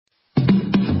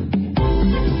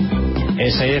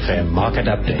SAFM Market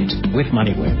Update with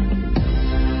MoneyWeb.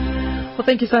 Well,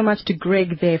 thank you so much to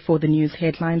Greg there for the news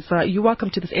headlines. You're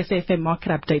welcome to this SAFM Market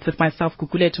Update with myself,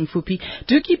 Gugulethu Mfuphi.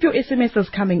 Do keep your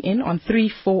SMSs coming in on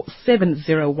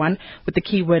 34701 with the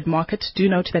keyword market. Do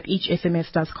note that each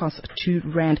SMS does cost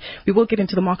R2. We will get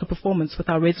into the market performance with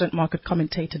our resident market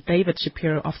commentator, David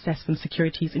Shapiro of Sasfin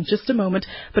Securities, in just a moment.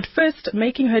 But first,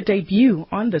 making her debut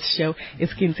on this show is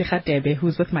Kinsi Khatebe,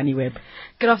 who's with MoneyWeb.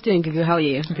 Good afternoon, Gugu. How are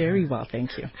you? Very well,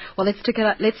 thank you. Well, let's take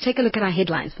a look at our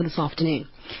headlines for this afternoon.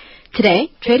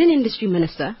 Today, Trade and Industry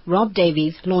Minister Rob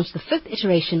Davies launched the fifth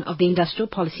iteration of the Industrial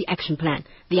Policy Action Plan,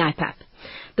 the IPAP.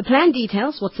 The plan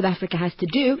details what South Africa has to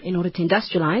do in order to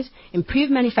industrialize,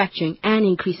 improve manufacturing and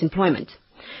increase employment.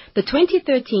 The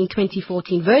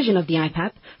 2013-2014 version of the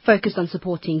IPAP focused on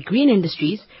supporting green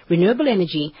industries, renewable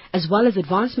energy, as well as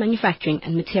advanced manufacturing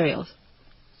and materials.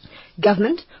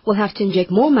 Government will have to inject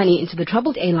more money into the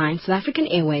troubled airline South African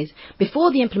Airways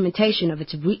before the implementation of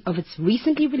its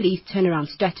recently released turnaround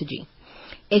strategy.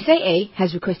 SAA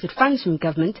has requested funds from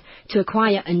government to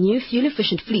acquire a new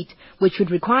fuel-efficient fleet, which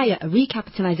would require a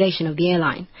recapitalization of the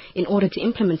airline in order to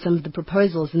implement some of the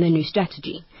proposals in their new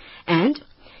strategy. And,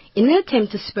 in an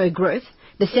attempt to spur growth,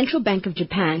 the Central Bank of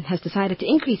Japan has decided to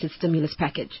increase its stimulus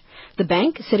package. The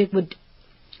bank said it would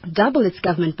double its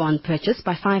government bond purchase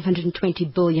by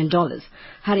 $520 billion.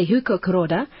 Haruhiko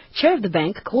Kuroda, chair of the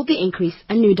bank, called the increase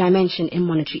a new dimension in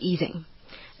monetary easing.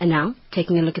 And now,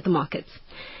 taking a look at the markets.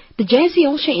 The JSE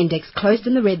All-Share Index closed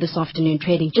in the red this afternoon,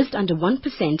 trading just under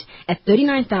 1% at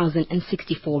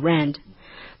 39,064 Rand.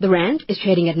 The Rand is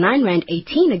trading at 9 Rand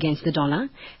 18 against the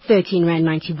dollar, 13 Rand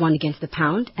 91 against the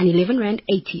pound, and 11 Rand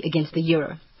 80 against the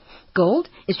euro. Gold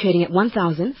is trading at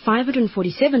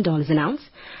 $1,547 an ounce.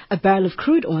 A barrel of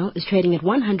crude oil is trading at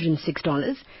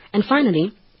 $106. And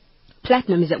finally,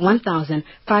 platinum is at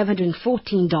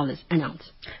 $1,514 an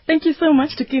ounce. Thank you so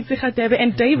much to Kinsi Khatebe.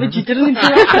 And David, you didn't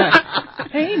interrupt her.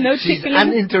 Hey, no She's tickling.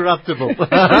 uninterruptible.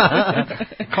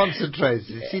 Concentrates.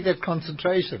 You see that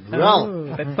concentration? Oh,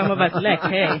 that some of us lack,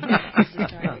 hey.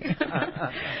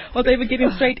 Well, David, getting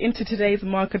straight into today's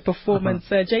market performance.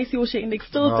 JSE All-Share Index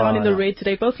still down in the red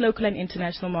today, both local and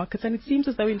international markets. And it seems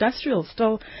as though industrial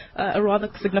still a rather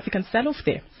significant sell-off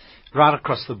there. Right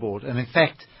across the board. And in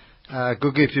fact,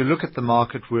 Gugu, if you look at the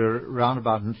market, we're around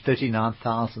about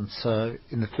 39,000. So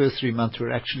in the first 3 months,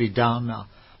 we're actually down now.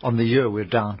 On the year, we're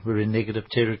down. We're in negative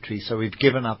territory. So we've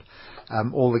given up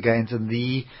all the gains. And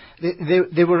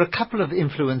there were a couple of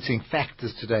influencing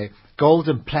factors today. Gold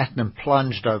and platinum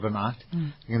plunged overnight.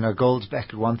 You know, gold's back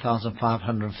at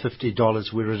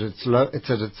 $1,550. It's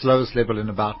at its lowest level in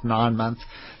about 9 months.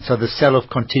 So the sell-off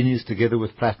continues together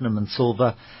with platinum and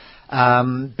silver.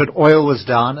 But oil was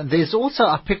down. And there's also,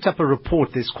 I picked up a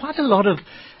report, there's quite a lot of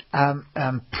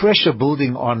pressure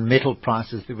building on metal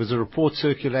prices. There was a report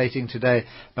circulating today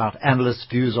about analysts'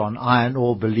 views on iron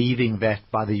ore, believing that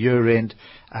by the year end,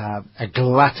 a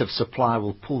glut of supply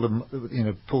will pull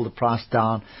the price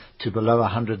down to below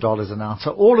 $100 an ounce.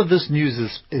 So all of this news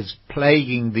is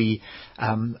plaguing the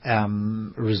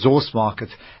resource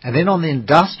markets. And then on the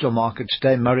industrial market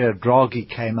today, Mario Draghi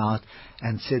came out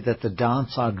and said that the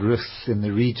downside risks in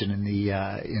the region, in the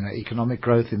economic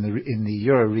growth in the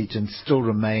euro region, still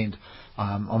remained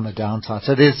on the downside.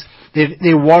 So there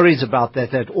are worries about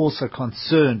that also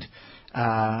concerned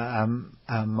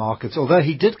markets. Although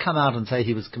he did come out and say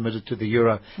he was committed to the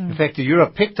euro. In fact, the euro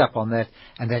picked up on that,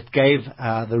 and that gave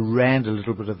the rand a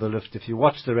little bit of a lift. If you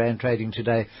watch the rand trading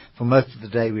today, for most of the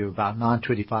day we were about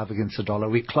 9.25 against the dollar.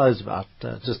 We closed about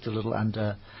just a little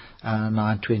under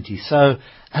 9.20. So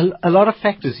a lot of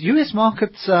factors. U.S.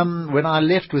 markets, when I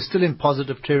left, were still in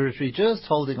positive territory, just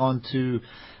holding on to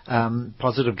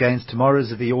positive gains. Tomorrow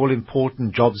is the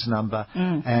all-important jobs number.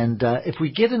 And if we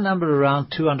get a number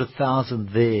around 200,000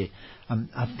 there,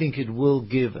 I think it will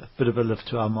give a bit of a lift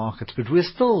to our markets. But we're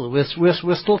still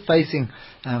facing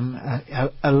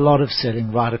a lot of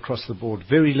selling right across the board.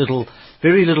 Very little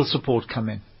support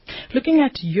coming. Looking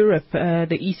at Europe, the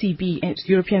ECB,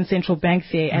 European Central Bank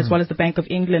there, as well as the Bank of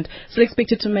England, still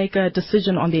expected to make a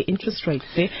decision on their interest rates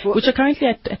there, which are currently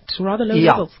at rather low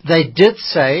levels. They did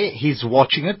say he's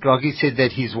watching it. Draghi said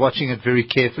that he's watching it very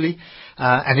carefully.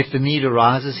 And if the need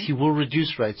arises, he will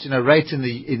reduce rates. Rates in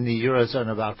the Eurozone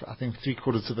are about, I think,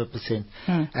 0.75%.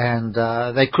 And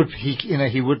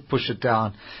he would push it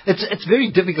down. It's very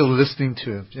difficult listening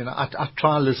to him. I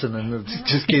try and listen, and it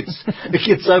just gets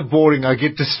so boring. I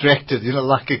get distracted,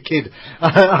 like a kid.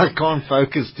 I can't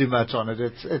focus too much on it.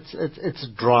 It's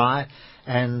dry,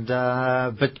 and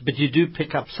but you do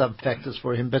pick up some factors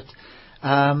for him. But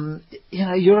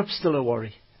Europe's still a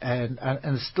worry. and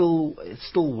it's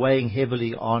still weighing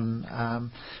heavily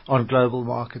on global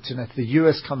markets. If the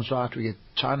US comes right, we get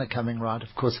China coming right.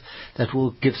 Of course, that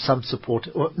will give some support.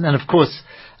 And of course,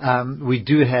 we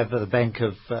do have the Bank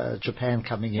of Japan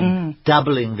coming in,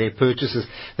 doubling their purchases.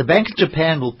 The Bank of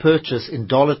Japan will purchase in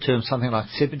dollar terms something like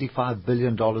 $75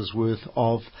 billion worth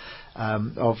of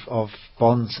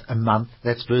bonds a month.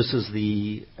 That's versus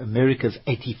the America's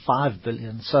 85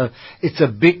 billion. So it's a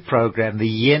big program. The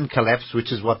yen collapsed,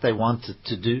 which is what they wanted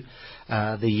to do.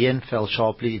 The yen fell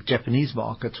sharply. Japanese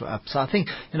markets were up. So I think,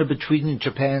 between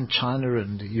Japan, China,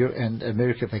 and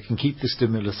America, if they can keep the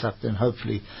stimulus up, then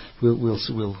hopefully we'll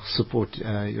support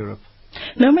Europe.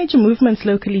 No major movements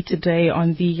locally today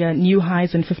on the new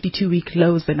highs and 52-week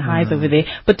lows and highs over there.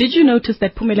 But did you notice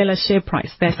that Phumelela's share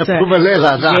price? Yes,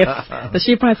 the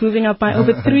share price moving up by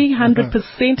over 300%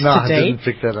 today. No, I didn't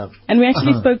pick that up. And we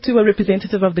actually spoke to a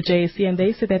representative of the JSE, and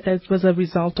they said that was a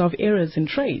result of errors in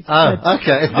trades. Oh,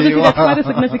 okay. Obviously, that's quite a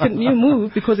significant new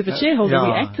move because if a shareholder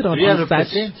reacted on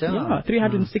 300%, such,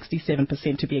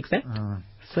 367% to be exact.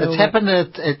 So it's happened.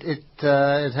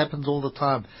 It happens all the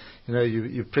time.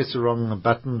 You press the wrong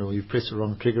button or you press the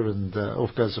wrong trigger and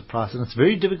off goes the price. And it's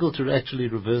very difficult to actually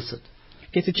reverse it.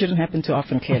 Guess it shouldn't happen too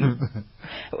often, clearly.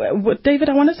 David,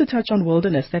 I want us to touch on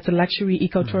Wilderness. That's a luxury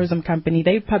ecotourism company.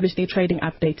 They published their trading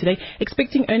update today,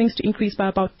 expecting earnings to increase by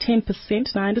about 10%.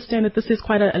 Now, I understand that this is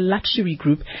quite a luxury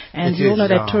group, and we all know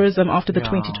that tourism after the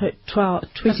 2010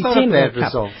 World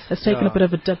Cup has taken a bit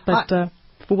of a dip. But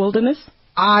for Wilderness?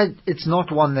 It's not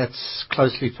one that's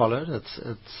closely followed.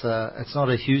 It's not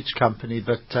a huge company,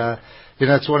 but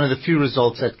it's one of the few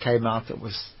results that came out that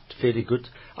was fairly good.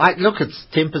 It's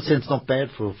 10%. It's not bad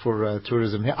for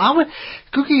tourism here.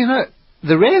 Cookie,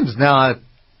 the rand's now at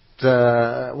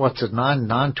what's it,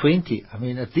 9.20. I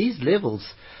mean, at these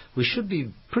levels, we should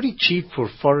be pretty cheap for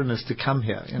foreigners to come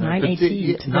here.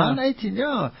 9.18. 9.18.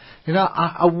 Yeah.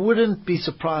 I wouldn't be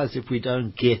surprised if we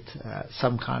don't get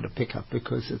some kind of pickup,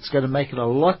 because it's going to make it a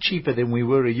lot cheaper than we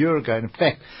were a year ago. And in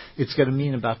fact, it's going to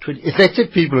mean about 20. That's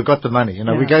if people have got the money.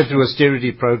 We go through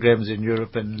austerity programs in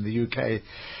Europe and in the UK.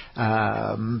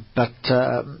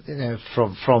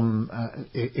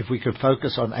 If we could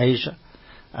focus on Asia,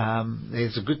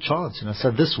 there's a good chance,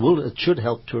 so it should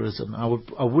help tourism.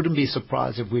 I wouldn't be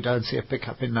surprised if we don't see a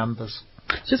pickup in numbers.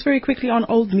 Just very quickly on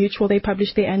Old Mutual, they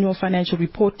published their annual financial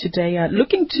report today,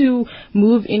 looking to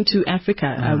move into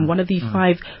Africa, one of the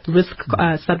 5 risk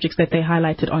subjects that they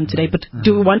highlighted on today, but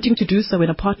wanting to do so in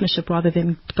a partnership rather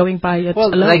than going by it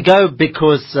alone. Well, they go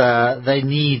because they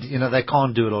need, they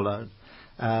can't do it alone.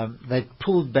 They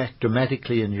pulled back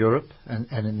dramatically in Europe and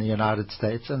in the United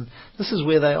States, and this is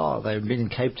where they are. They've been in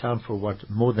Cape Town for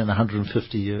more than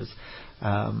 150 years,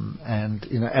 and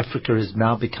Africa is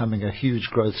now becoming a huge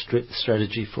growth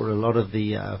strategy for a lot of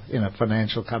the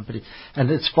financial companies,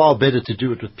 and it's far better to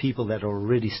do it with people that are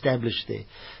already established there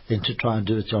than to try and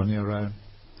do it on your own.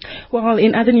 Well,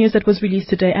 in other news that was released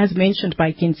today, as mentioned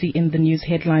by Kinsey in the news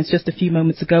headlines just a few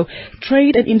moments ago,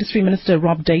 Trade and Industry Minister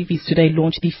Rob Davies today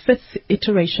launched the 5th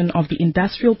iteration of the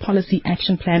Industrial Policy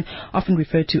Action Plan, often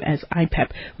referred to as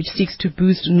IPAP, which seeks to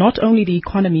boost not only the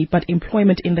economy but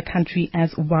employment in the country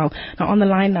as well. Now, on the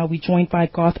line now, we're joined by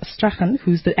Garth Strachan,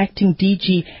 who's the acting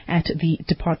DG at the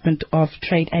Department of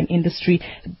Trade and Industry.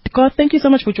 Garth, thank you so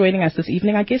much for joining us this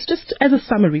evening. I guess just as a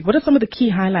summary, what are some of the key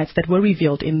highlights that were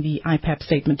revealed in the IPAP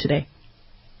statement today?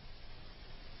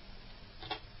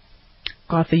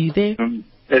 Garth, are you there?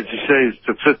 As you say, it's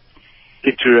the 5th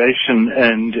iteration,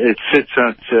 and it sets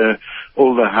out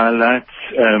all the highlights,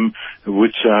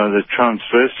 which are the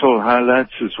transversal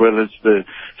highlights as well as the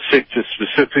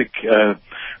sector-specific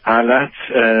highlights.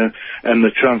 And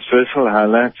the transversal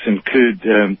highlights include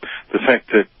the fact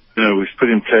that we've put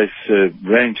in place a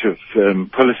range of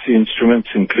policy instruments,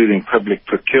 including public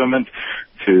procurement,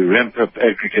 to ramp up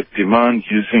aggregate demand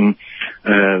using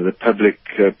the public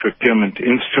procurement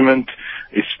instrument,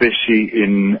 especially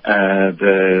in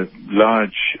the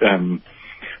large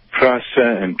PRASA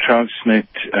and Transnet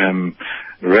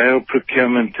rail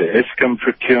procurement, the Eskom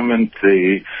procurement,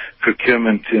 the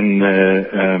procurement in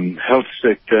the health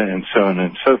sector, and so on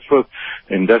and so forth.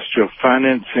 Industrial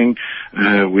financing,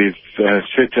 we've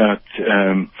set out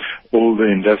all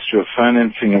the industrial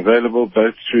financing available,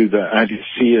 both through the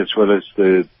IDC as well as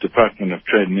the Department of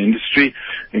Trade and Industry,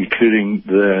 including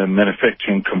the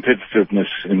Manufacturing Competitiveness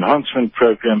Enhancement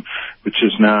Program, which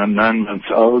is now 9 months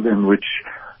old, and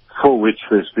for which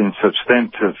there's been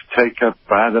substantive take-up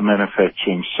by the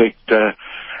manufacturing sector,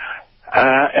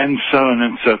 and so on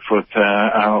and so forth.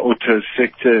 Our auto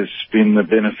sector has been the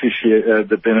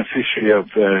beneficiary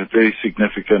of very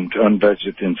significant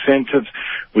on-budget incentives,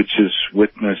 which has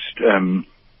witnessed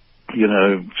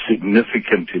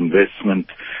significant investment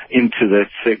into that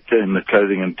sector in the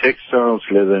clothing and textiles,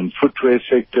 leather and footwear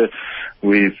sector.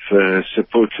 We've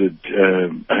supported,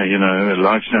 a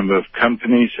large number of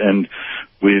companies, and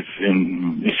we've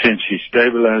essentially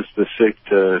stabilized the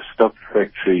sector, stopped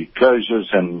factory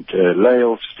closures and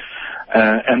layoffs.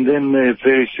 And then there are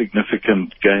very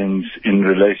significant gains in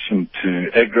relation to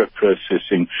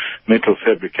agro-processing, metal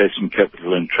fabrication,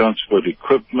 capital and transport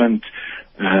equipment,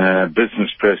 business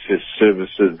process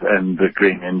services, and the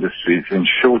green industries. In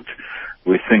short,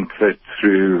 we think that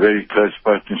through very close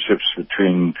partnerships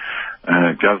between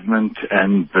government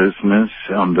and business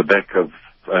on the back of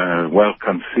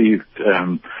well-conceived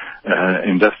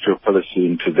industrial policy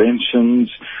interventions,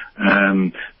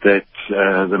 that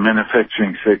the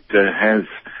manufacturing sector has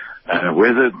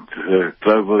weathered the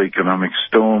global economic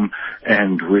storm,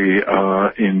 and we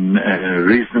are in a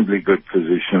reasonably good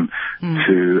position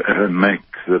to make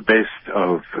the best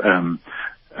of,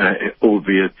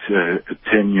 albeit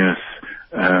tenuous,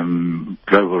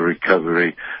 global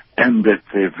recovery, and that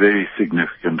there are very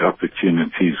significant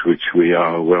opportunities which we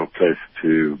are well placed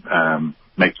to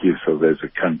make use of as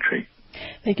a country.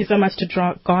 Thank you so much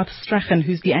to Garth Strachan,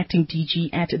 who's the acting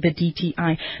DG at the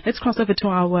DTI. Let's cross over to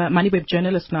our MoneyWeb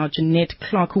journalist now, Jeanette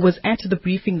Clark, who was at the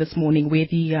briefing this morning where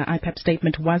the IPAP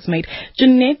statement was made.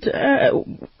 Jeanette,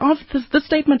 of the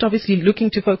statement obviously looking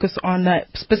to focus on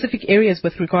specific areas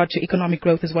with regard to economic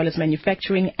growth as well as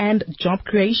manufacturing and job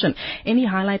creation. Any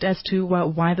highlight as to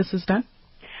why this is done?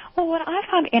 Well, what I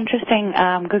found interesting,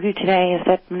 Gugu, today is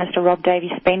that Minister Rob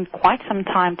Davies spent quite some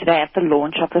time today at the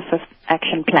launch of the Fifth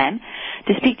Action Plan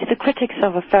to speak to the critics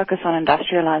of a focus on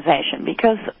industrialization,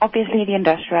 because obviously the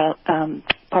Industrial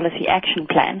Policy Action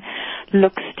Plan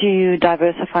looks to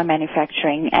diversify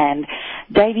manufacturing, and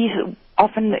Davies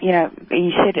often,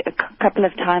 he said a couple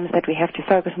of times that we have to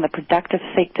focus on the productive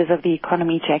sectors of the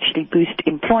economy to actually boost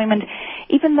employment,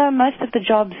 even though most of the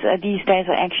jobs these days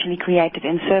are actually created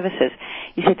in services.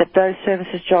 He said that those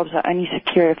services jobs are only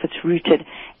secure if it's rooted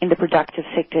in the productive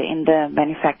sector, in the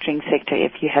manufacturing sector,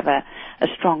 if you have a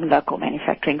strong local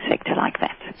manufacturing sector like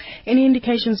that. Any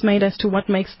indications made as to what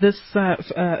makes this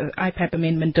IPAP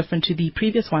amendment different to the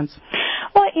previous ones?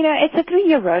 Well, it's a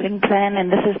 3-year rolling plan,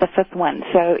 and this is the 5th one.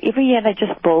 So every year they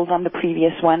just build on the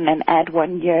previous one and add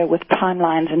 1 year with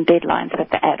timelines and deadlines that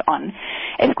they add on.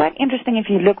 It's quite interesting if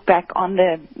you look back on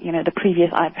the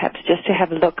previous IPAPs, just to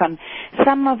have a look on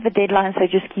some of the deadlines. They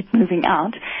just keep moving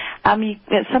out.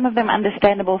 Some of them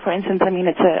understandable. For instance,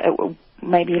 it's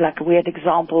maybe like a weird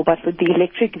example, but with the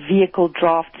electric vehicle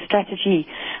draft strategy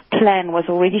plan was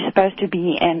already supposed to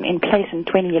be in place in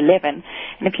 2011.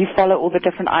 And if you follow all the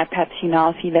different IPAPs, you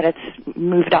now see that it's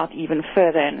moved out even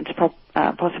further, and it's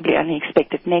possibly only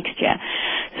expected next year.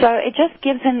 So it just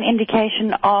gives an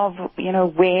indication of,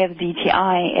 where the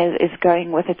DTI is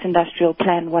going with its industrial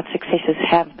plan, what successes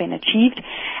have been achieved.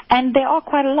 And there are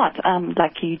quite a lot.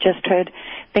 Like you just heard,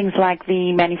 things like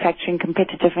the Manufacturing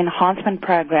Competitive Enhancement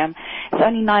Program. It's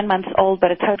only 9 months old,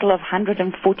 but a total of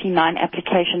 149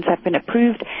 applications have been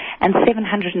approved and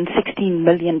 716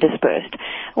 million disbursed,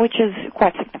 which is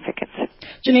quite significant.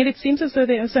 Jeanette, it seems as though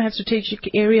they also have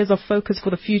strategic areas of focus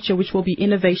for the future, which will be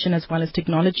innovation as well as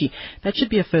technology. That should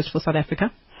be a first for South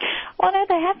Africa. Well, no,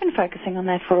 they have been focusing on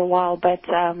that for a while, but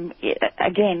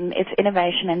again, it's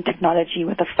innovation and technology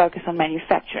with a focus on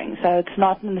manufacturing. So it's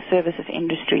not in the services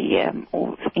industry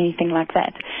or anything like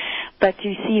that. But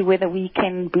to see whether we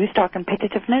can boost our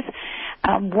competitiveness.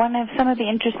 One of some of the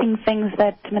interesting things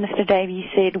that Minister Davies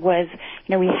said was,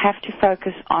 we have to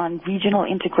focus on regional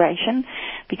integration,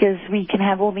 because we can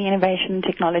have all the innovation and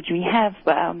technology we have,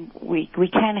 we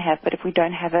can have, but if we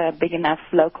don't have a big enough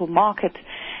local market,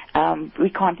 we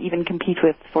can't even compete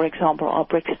with, for example, our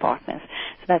BRICS partners.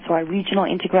 So that's why regional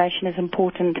integration is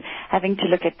important, having to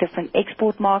look at different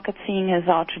export markets, seeing as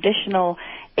our traditional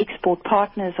export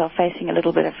partners are facing a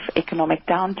little bit of economic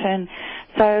downturn.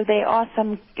 So there are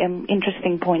some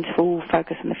interesting points for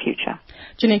focus in the future.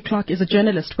 Jeanette Clark is a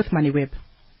journalist with MoneyWeb.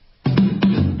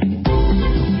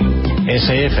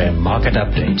 SAFM Market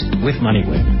Update with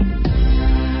MoneyWeb.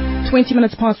 20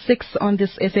 minutes past 6 on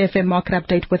this SAFM Market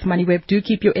Update with MoneyWeb. Do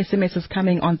keep your SMSs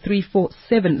coming on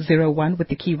 34701 with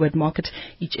the keyword market.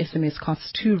 Each SMS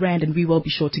costs R2, and we will be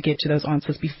sure to get to those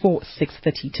answers before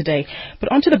 6:30 today.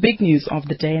 But on to the big news of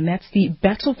the day, and that's the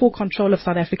battle for control of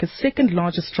South Africa's second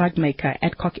largest drug maker,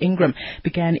 Adcock Ingram,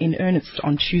 began in earnest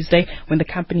on Tuesday when the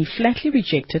company flatly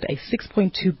rejected a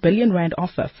R6.2 billion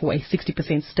offer for a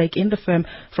 60% stake in the firm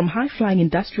from high-flying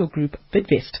industrial group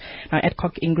Bidvest. Now,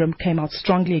 Adcock Ingram came out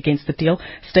strongly against the deal,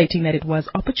 stating that it was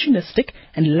opportunistic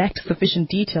and lacked sufficient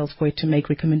details for it to make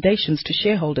recommendations to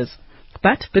shareholders.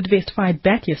 But Bidvest fired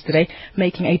back yesterday,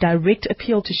 making a direct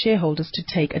appeal to shareholders to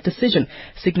take a decision,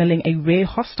 signaling a rare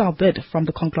hostile bid from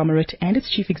the conglomerate and its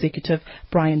chief executive,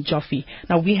 Brian Joffe.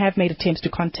 Now, we have made attempts to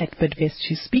contact Bidvest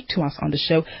to speak to us on the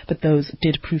show, but those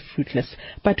did prove fruitless.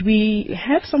 But we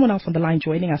have someone else on the line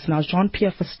joining us now,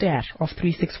 Jean-Pierre Verster of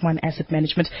 361 Asset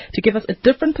Management, to give us a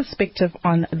different perspective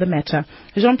on the matter.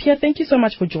 Jean-Pierre, thank you so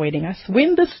much for joining us.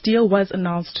 When this deal was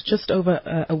announced just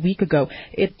over a week ago,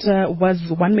 it was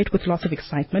one met with lots of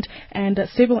excitement, and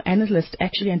several analysts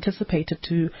actually anticipated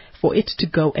for it to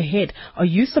go ahead. Are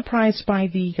you surprised by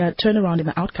the turnaround in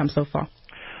the outcome so far?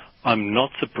 I'm not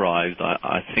surprised.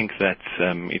 I think that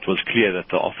it was clear that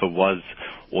the offer was,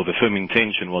 or the firm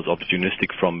intention was,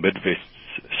 opportunistic from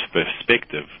Bidvest's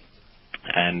perspective,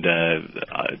 and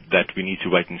that we need to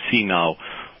wait and see now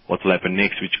what will happen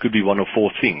next, which could be one of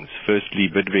four things. Firstly,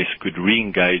 Bidvest could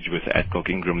re-engage with Adcock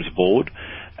Ingram's board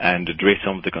and address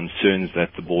some of the concerns that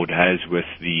the board has with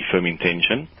the firm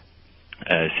intention.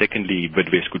 Secondly,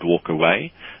 Bidvest could walk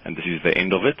away, and this is the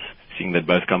end of it, seeing that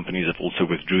both companies have also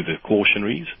withdrew the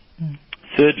cautionaries.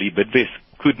 Thirdly, Bidvest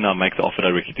could now make the offer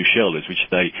directly to shareholders, which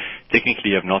they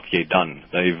technically have not yet done.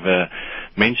 They've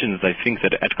mentioned that they think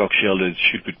that Adcock shareholders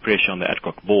should put pressure on the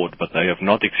Adcock board, but they have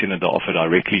not extended the offer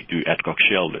directly to Adcock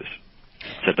shareholders.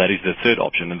 So that is the third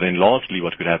option. And then lastly,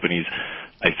 what could happen is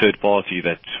a third party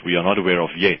that we are not aware of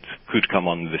yet could come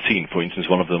on the scene, for instance,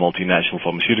 one of the multinational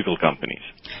pharmaceutical companies.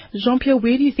 Jean-Pierre,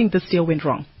 where do you think this deal went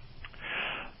wrong?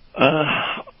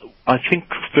 I think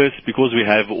first, because we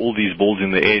have all these balls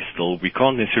in the air still, we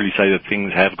can't necessarily say that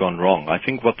things have gone wrong. I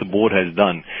think what the board has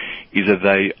done is that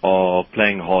they are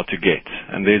playing hard to get.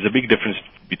 And there's a big difference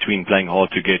between playing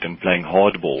hard to get and playing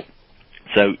hardball.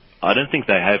 So I don't think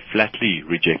they have flatly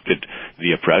rejected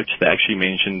the approach. They actually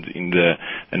mentioned in the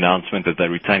announcement that they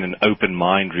retain an open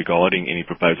mind regarding any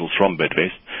proposals from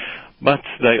Bidvest. But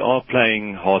they are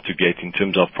playing hard to get in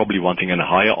terms of probably wanting a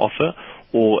higher offer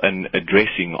or an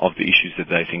addressing of the issues that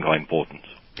they think are important.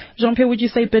 Jean-Pierre, would you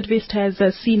say Bidvest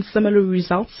has seen similar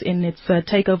results in its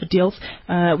takeover deals?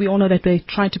 We all know that they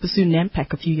tried to pursue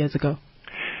Nampak a few years ago.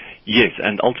 Yes,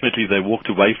 and ultimately they walked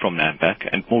away from Nampak,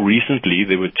 and more recently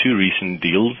there were two recent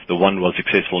deals. The one was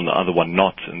successful and the other one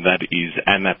not, and that is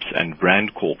Amaps and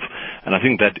Brandcorp. And I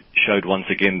think that showed once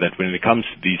again that when it comes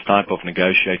to these type of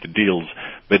negotiated deals,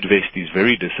 Bidvest is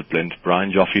very disciplined.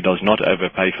 Brian Joffe does not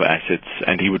overpay for assets,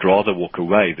 and he would rather walk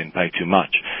away than pay too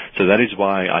much. So that is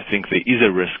why I think there is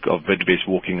a risk of Bidvest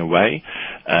walking away,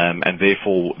 and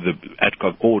therefore the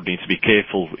Adcock board needs to be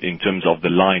careful in terms of the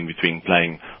line between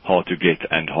playing hard to get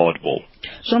and hardball.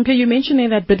 Jean-Pierre, you mentioned there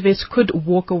that Bidvest could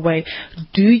walk away.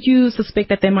 Do you suspect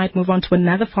that they might move on to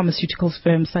another pharmaceuticals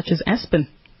firm such as Aspen?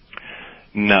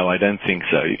 No, I don't think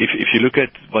so. If you look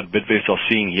at what Bidvest are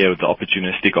seeing here with the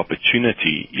opportunistic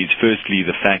opportunity is firstly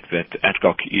the fact that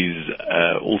Adcock is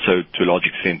also to a large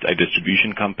extent a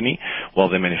distribution company. While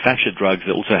they manufacture drugs,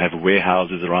 they also have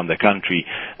warehouses around the country,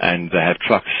 and they have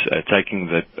trucks taking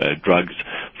the drugs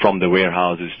from the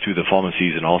warehouses to the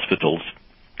pharmacies and hospitals.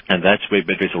 And that's where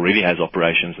Bidvest already has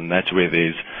operations, and that's where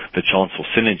there's the chance for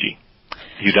synergy.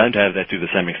 You don't have that to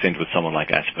the same extent with someone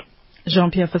like Aspen.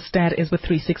 Jean-Pierre Verster is with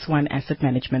 361 Asset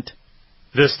Management.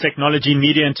 This Technology,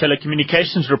 Media and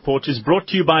Telecommunications report is brought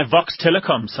to you by Vox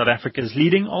Telecom, South Africa's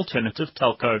leading alternative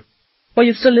telco. Well,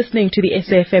 you're still listening to the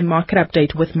SAFM Market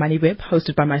Update with MoneyWeb,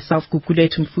 hosted by myself,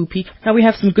 Gugulethu Mfuphi. Now, we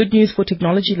have some good news for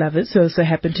technology lovers who also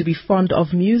happen to be fond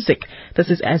of music. This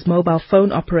is as mobile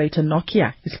phone operator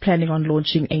Nokia is planning on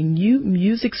launching a new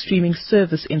music streaming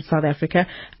service in South Africa,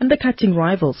 undercutting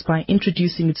rivals by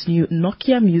introducing its new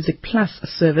Nokia Music Plus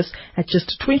service at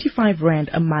just 25 Rand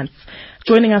a month.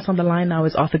 Joining us on the line now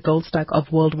is Arthur Goldstuck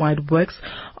of Worldwide Works.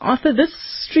 Arthur, this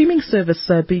streaming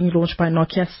service being launched by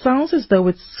Nokia sounds as though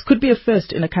it could be a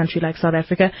first in a country like South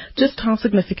Africa. Just how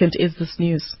significant is this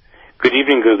news? Good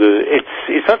evening, Gugu.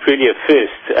 It's not really a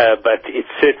first, but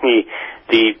it's certainly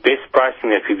the best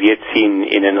pricing that we've yet seen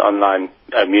in an online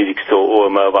music store or a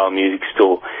mobile music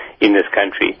store in this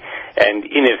country. And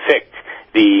in effect,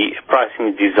 the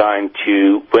pricing is designed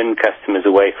to win customers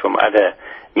away from other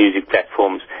music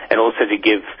platforms and also to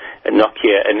give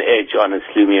Nokia an edge on its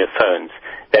Lumia phones.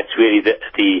 That's really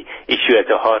the issue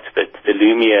at the heart of it. The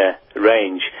Lumia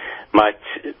range might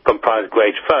comprise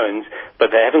great phones,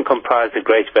 but they haven't comprised a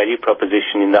great value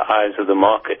proposition in the eyes of the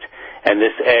market. And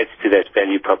this adds to that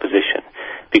value proposition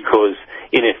because,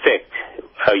 in effect,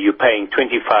 you're paying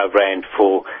 25 Rand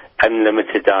for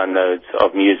unlimited downloads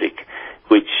of music,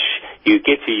 which you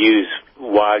get to use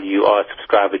while you are a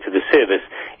subscriber to the service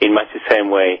in much the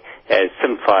same way as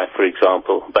SimFi, for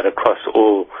example, but across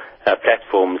all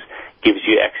platforms, gives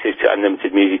you access to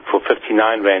unlimited music for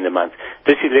 59 Rand a month.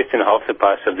 This is less than half the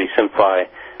price of the Simfy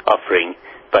offering,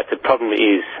 but the problem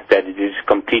is that it is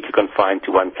completely confined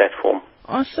to one platform.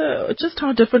 Also, just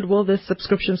how different will this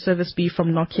subscription service be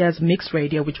from Nokia's Mix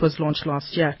Radio, which was launched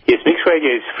last year? Yes, Mix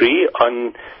Radio is free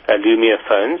on Lumia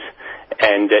phones,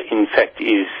 and in fact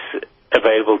is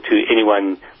available to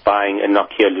anyone buying a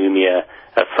Nokia Lumia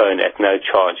phone at no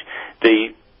charge.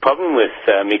 The problem with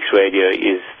Mix Radio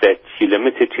is that you're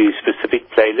limited to specific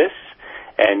playlists,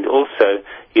 and also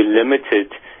you're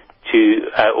limited to,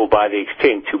 or by the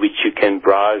extent to which you can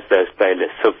browse those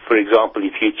playlists. So, for example,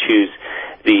 if you choose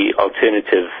the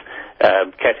alternative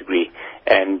category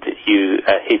and you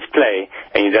hit play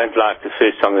and you don't like the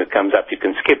first song that comes up, you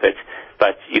can skip it,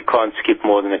 but you can't skip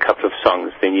more than a couple of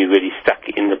songs, then you're really stuck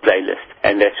in the playlist.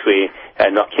 And that's where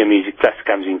Nokia Music Plus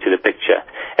comes into the picture.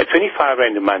 At 25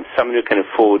 Rand a month, someone who can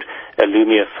afford a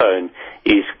Lumia phone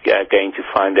is going to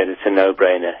find that it's a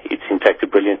no-brainer. It's in fact a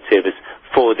brilliant service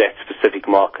for that specific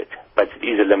market, but it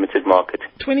is a limited market.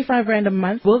 25 Rand a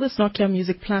month. Will this Nokia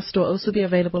Music Plus store also be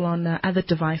available on other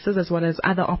devices as well as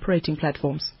other operating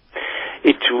platforms?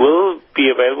 It will be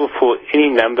available for any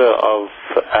number of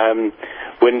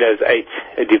Windows 8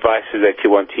 devices that you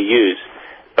want to use,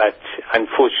 but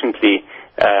unfortunately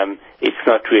it's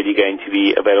not really going to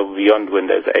be available beyond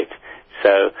Windows 8.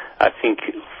 So I think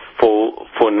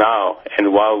for now,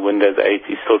 and while Windows 8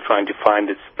 is still trying to find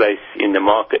its place in the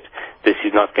market, this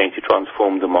is not going to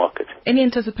transform the market. Any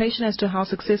anticipation as to how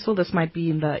successful this might be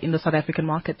in the South African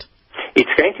market?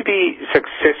 It's going to be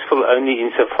successful only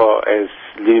insofar as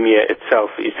Lumia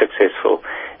itself is successful.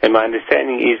 And my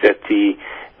understanding is that the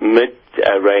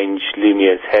mid-range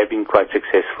Lumias have been quite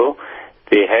successful.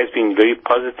 There has been very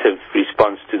positive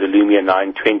response to the Lumia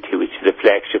 920, which is a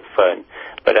flagship phone.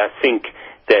 But I think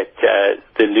that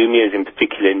the Lumias in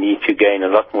particular need to gain a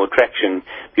lot more traction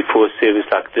before a service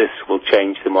like this will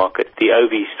change the market. The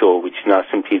OV store, which is now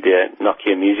simply the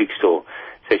Nokia Music Store.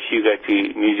 So if you go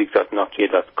to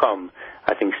music.nokia.com,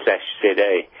 I think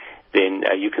 /ZA, then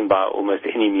you can buy almost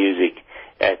any music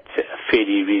at a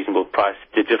fairly reasonable price.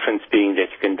 The difference being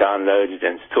that you can download it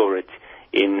and store it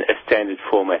in a standard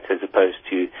format as opposed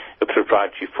to a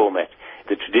proprietary format.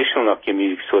 The traditional Nokia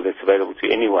Music Store that's available to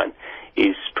anyone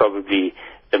is probably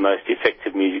the most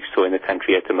effective music store in the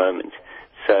country at the moment.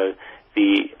 So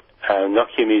the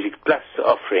Nokia Music Plus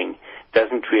offering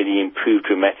doesn't really improve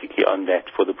dramatically on that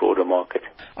for the broader market.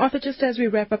 Arthur, just as we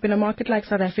wrap up, in a market like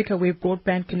South Africa where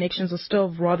broadband connections are still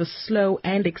rather slow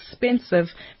and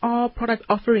expensive, are product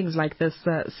offerings like this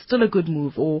still a good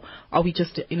move, or are we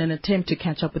just in an attempt to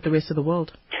catch up with the rest of the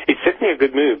world? It's certainly a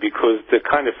good move because the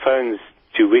kind of phones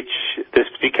to which this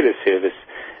particular service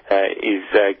is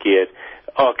geared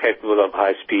are capable of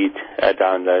high-speed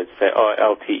downloads. They are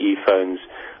LTE phones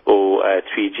or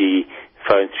 3G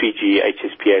phones, 3G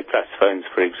HSPA plus phones,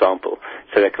 for example.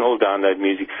 So they can all download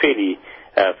music fairly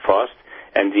fast,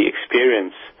 and the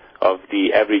experience of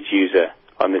the average user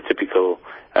on the typical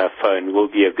phone will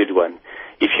be a good one.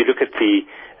 If you look at the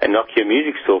Nokia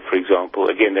Music Store, for example,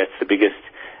 again, that's the biggest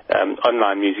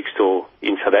online music store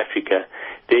in South Africa.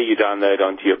 There you download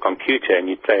onto your computer and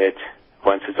you play it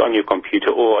once it's on your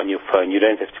computer or on your phone. You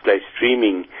don't have to play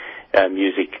streaming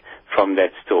music from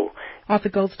that store. Arthur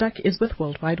Goldstuck is with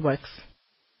Worldwide Works.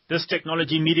 This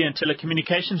technology, media and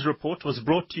telecommunications report was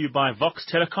brought to you by Vox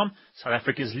Telecom, South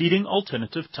Africa's leading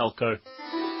alternative telco.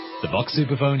 The Vox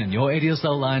Superphone and your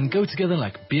ADSL line go together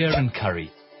like beer and curry,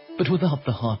 but without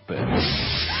the heartburn.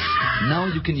 Now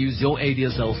you can use your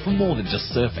ADSL for more than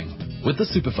just surfing. With the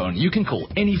Superphone, you can call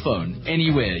any phone,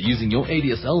 anywhere using your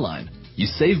ADSL line. You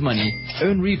save money,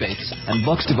 earn rebates, and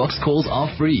box-to-box calls are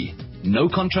free. No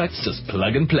contracts, just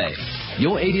plug and play.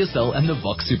 Your ADSL and the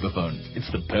Vox Superphone.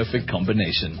 It's the perfect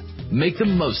combination. Make the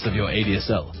most of your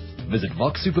ADSL. Visit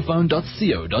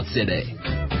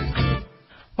voxsuperphone.co.za.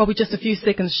 Well, we're just a few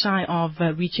seconds shy of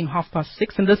reaching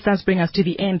 6:30, and this does bring us to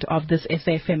the end of this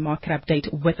SAFM Market Update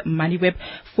with MoneyWeb.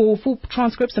 For full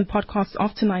transcripts and podcasts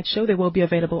of tonight's show, they will be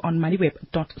available on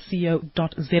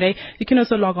moneyweb.co.za. You can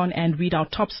also log on and read our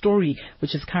top story,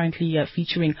 which is currently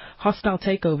featuring hostile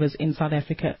takeovers in South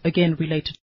Africa, again related